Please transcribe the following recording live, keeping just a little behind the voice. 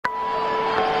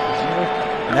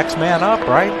next man up,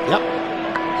 right? Yep.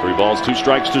 3 balls, 2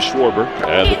 strikes to Schwarber.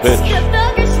 And the pitch.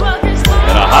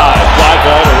 And a high fly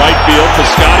ball to right field.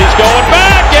 Piscotty's going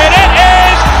back, and it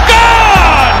is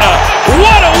gone!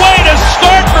 What a way to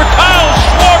start for Kyle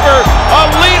Schwarber. A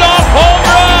leadoff home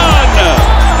run.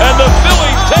 And the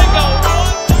Phillies take a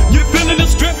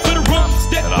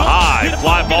and a high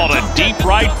fly ball to deep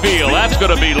right field. That's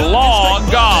going to be long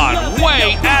gone.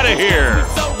 Way out of here.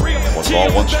 1 ball,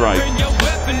 1 strike.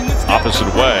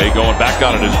 Opposite way, going back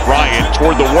on it is Bryant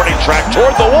toward the warning track,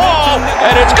 toward the wall,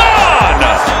 and it's gone!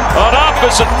 On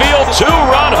opposite field,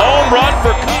 2-run home run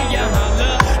for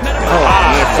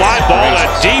fly ball to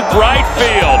deep right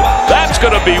field. That's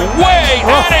going to be way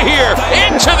out of here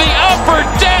into the upper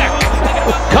deck.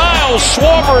 Kyle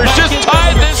Schwarber has just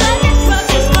tied this.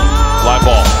 Fly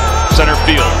ball, center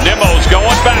field. Nimmo's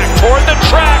going back toward the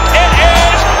track. It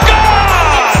is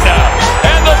gone!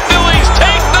 And the Phillies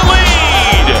take the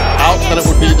lead. Out, then it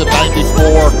would be the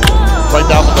 94 right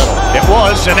down the middle. It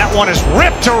was, and that one is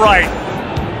ripped to right.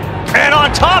 And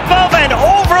on top of and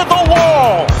over the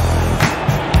wall.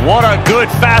 What a good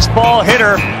fastball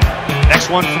hitter. Next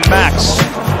one from Max.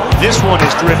 This one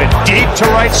is driven deep to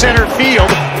right center field.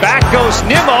 Back goes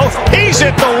Nimmo. He's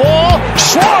at the wall.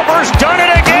 Schwarber's done it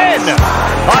again.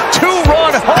 A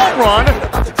 2-run home run.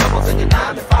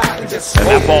 And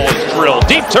that ball is drilled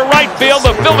deep to right field.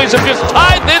 The Phillies have just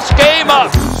tied this game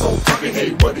up.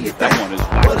 That one is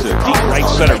back to deep right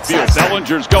center field.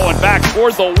 Bellinger's going back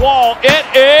toward the wall. It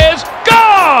is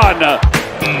gone!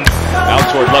 Out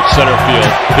toward left center field.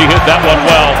 He hit that one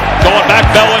well. Going back,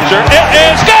 Bellinger. It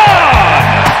is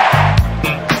gone!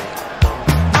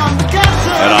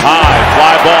 And a high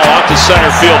fly ball out to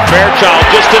center field. Fairchild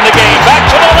just in the game. Back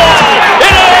to the wall.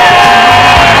 It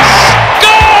is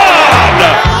gone!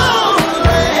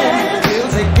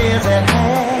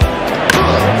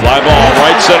 Fly ball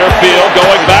right center field.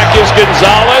 Going back is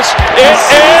Gonzalez. It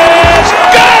is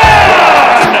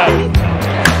gone!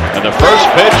 And the first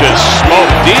pitch is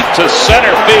smoked deep to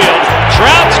center field.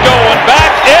 Trout's going back.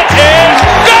 It is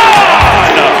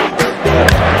gone!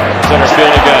 Center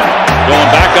field again.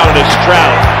 Going back on it is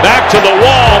Trout. Back to the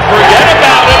wall. Forget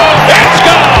about it. It's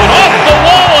gone! Off the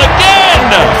wall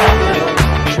again!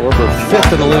 Schwarber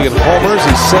 5th in the league in homers.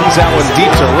 He sends that one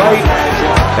deep to right.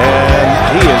 And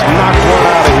he has knocked one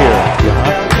out of here.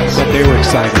 But they were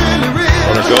excited.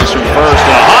 Runner goes from first.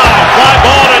 And a high fly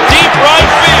ball to deep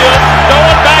right field.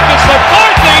 Going back is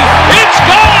McCarthy. It's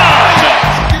gone!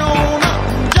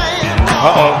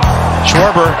 Uh-oh.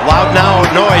 Schwarber, loud now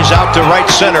noise out to right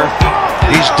center.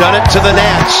 He's done it to the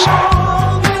Nats.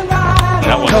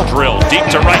 That one's drilled deep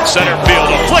to right center field.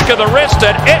 A flick of the wrist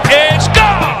and it is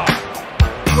gone!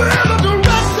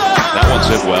 That one's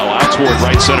hit well. Out toward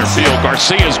right center field.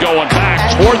 Garcia's going back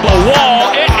toward the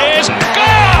wall. It is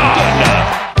gone!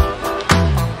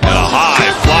 And a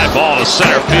high fly ball to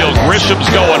center field. Grisham's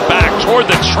going back toward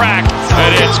the track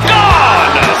and it's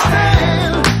gone!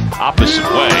 Opposite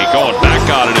way, going back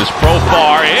on it is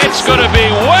Profar. It's going to be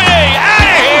way out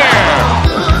of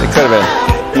here! It could have been.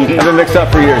 I've been mixed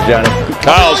up for years, Johnny.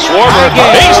 Kyle Schwarber,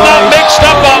 he's not mixed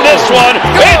up on this one.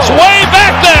 It's way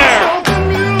back there!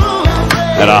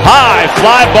 And a high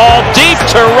fly ball deep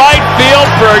to right field.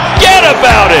 Forget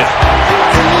about it!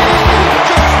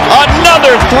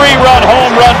 Another 3-run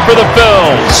home run for the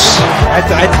Phils. I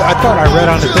thought I read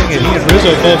on the thing that he and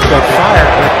Rizzo both got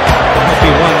fired, but it might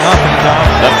be 1-0 now.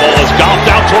 That ball is golfed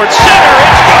out towards center.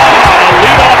 It's gone! A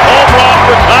leadoff home run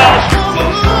for Kyle.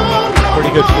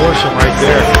 Pretty good foursome right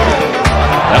there.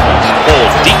 That one's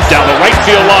pulled deep down the right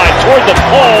field line toward the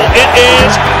pole. It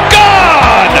is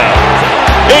gone!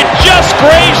 It just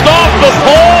grazed off the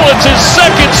pole. It's his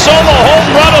second solo home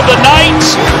run of the night.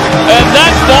 And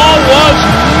that ball was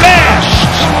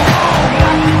mashed.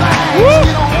 Woo!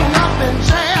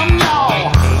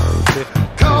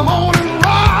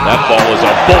 That ball is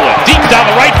a bullet deep down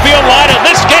the right field line, and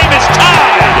this game is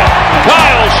tied.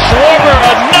 Kyle Schwarber,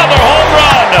 another home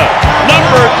run,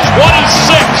 number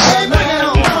 26.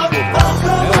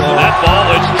 That ball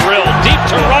is drilled deep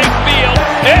to right field.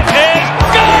 It is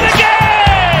gone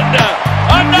again.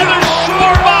 Another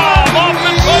Schwarber off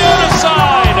the Toyota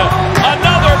side.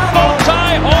 Another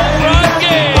multi-home run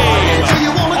game.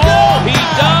 All he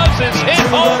does is hit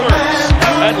homers.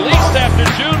 At least after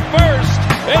June 1st,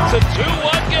 it's a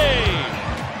 2-1 game.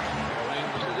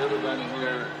 Everybody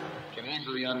here can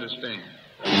easily understand.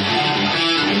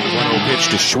 1-0 pitch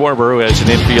to Schwarber, who has an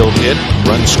infield hit.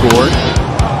 Run scored.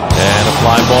 And a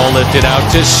fly ball lifted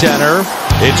out to center.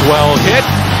 It's well hit.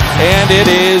 And it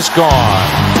is gone.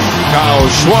 Kyle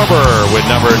Schwarber with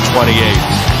number 28.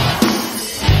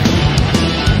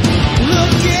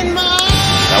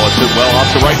 That was it well off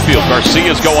to right field.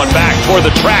 Garcia's going back toward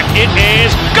the track. It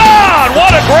is gone!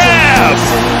 What a grab!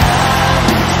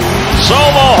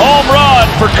 Solo home run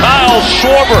for Kyle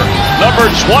Schwarber, number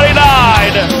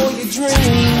 29.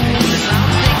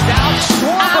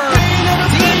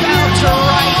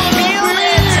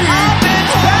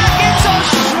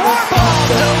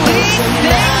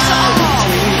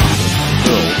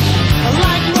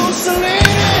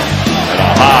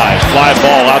 Fly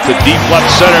ball out to deep left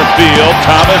center field.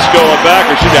 Thomas going back,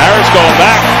 or should Harris going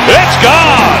back. It's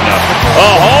gone!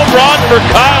 A home run for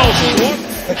Kyle Schwarber.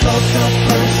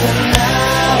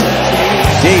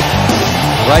 Deep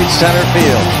right center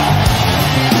field.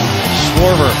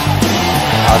 Schwarber,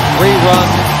 a 3-run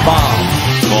bomb.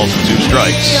 Balls and 2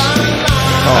 strikes.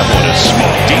 That one is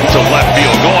smoked deep to left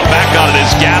field. Going back on it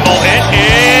is Gamble. It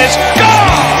is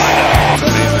gone!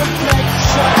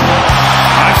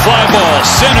 Fly ball,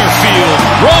 center field.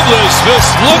 Robles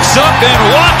just looks up and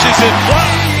watches it fly.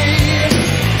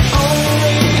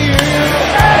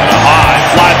 And a high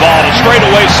fly ball to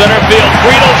straightaway center field.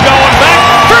 Friedel's going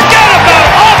back. Forget about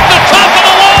it. Off the top of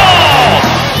the wall.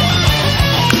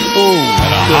 Ooh,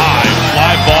 and a high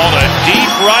fly ball to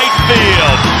deep right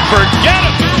field. Forget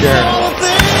it.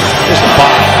 Just a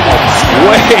bomb.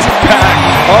 Way back.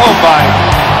 Oh my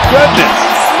goodness.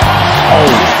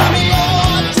 Oh.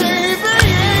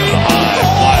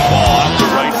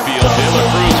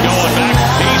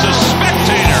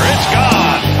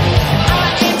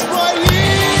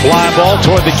 Fly ball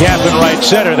toward the gap in right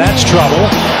center. That's trouble.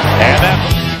 And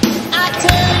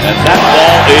that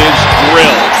ball is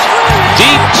drilled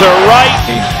deep to right.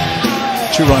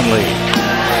 2-run lead.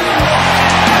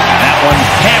 That one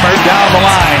hammered down the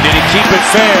line. Did he keep it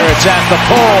fair? It's at the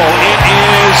pole. It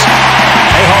is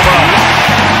a home run.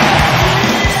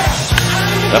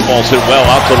 That ball's hit well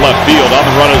out to left field. On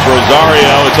the run is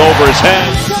Rosario. It's over his head.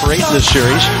 For 8 in the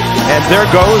series. And there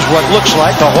goes what looks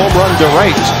like a home run to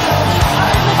right.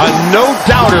 A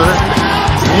no-doubter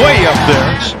way up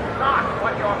there.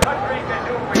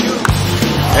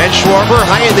 And Schwarber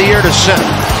high in the air to center.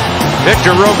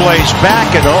 Victor Robles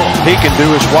back, and all he can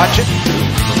do is watch it.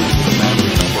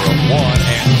 Number 1,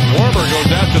 and Schwarber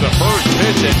goes after the first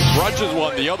pitch and crunches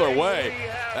one the other way.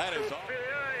 That is.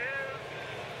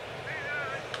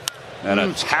 And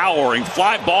a towering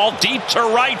fly ball deep to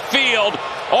right field.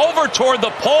 Over toward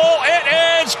the pole. It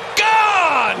is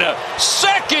gone!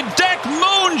 Second deck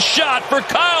moonshot for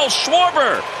Kyle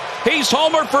Schwarber. He's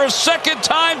homered for a second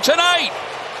time tonight.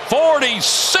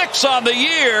 46 on the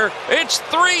year. It's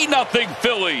 3-0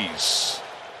 Phillies.